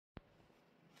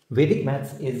Vedic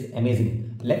maths is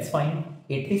amazing. Let's find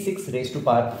 86 raised to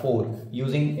power 4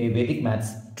 using a Vedic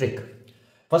maths trick.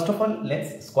 First of all,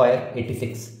 let's square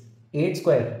 86. 8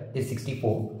 square is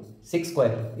 64, 6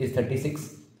 square is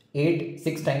 36, 8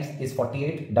 6 times is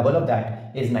 48, double of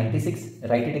that is 96.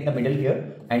 Write it in the middle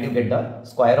here and you get the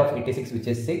square of 86, which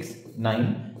is 6,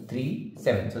 9, 3,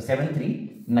 7. So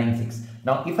 7396.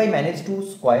 Now if I manage to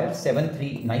square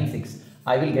 7396,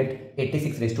 I will get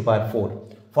 86 raised to power 4.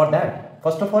 For that,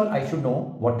 first of all, I should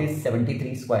know what is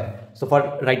 73 square. So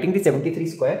for writing the 73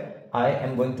 square, I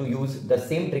am going to use the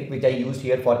same trick which I used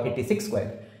here for 86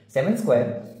 square. 7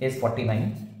 square is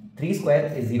 49, 3 square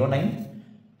is 09,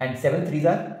 and 7 threes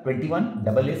are 21,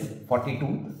 double is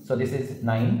 42. So this is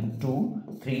 9,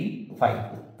 2, 3, 5.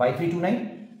 5, 3, 2,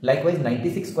 9. Likewise,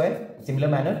 96 square, similar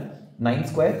manner. 9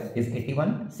 square is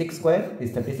 81, 6 square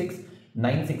is 36,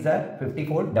 9 6 are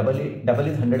 54, double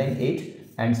is 108.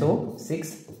 And so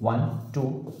 6, 1,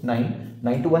 2, 9,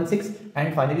 9 to 1, 6,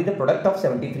 and finally the product of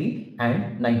 73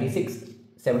 and 96.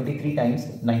 73 times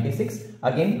 96,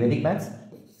 again Vedic maths,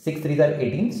 6 3s are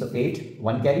 18, so 8,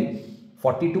 1 carry,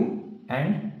 42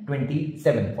 and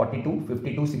 27, 42,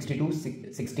 52, 62,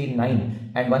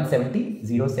 69 and 170,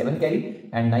 0, 7 carry,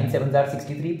 and 9 7s are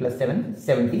 63 plus 7,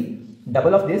 70.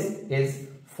 Double of this is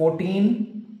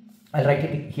 14, I'll write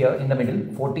it here in the middle,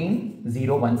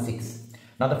 14016.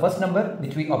 Now the first number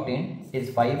which we obtained is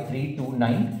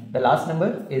 5329. The last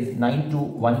number is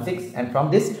 9216, and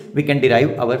from this we can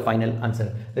derive our final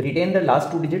answer. Retain the last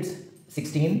two digits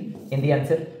 16 in the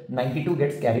answer. 92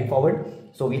 gets carried forward,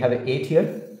 so we have a 8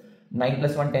 here. 9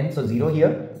 plus 1 10, so 0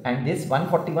 here, and this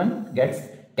 141 gets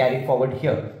carried forward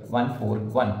here,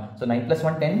 141. So 9 plus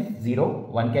 1 10, 0,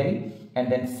 1 carry,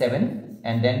 and then 7,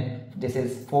 and then this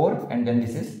is 4, and then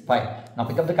this is 5. Now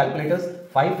pick up the calculators.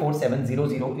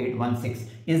 547000816.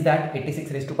 Is that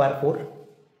 86 raised to power 4?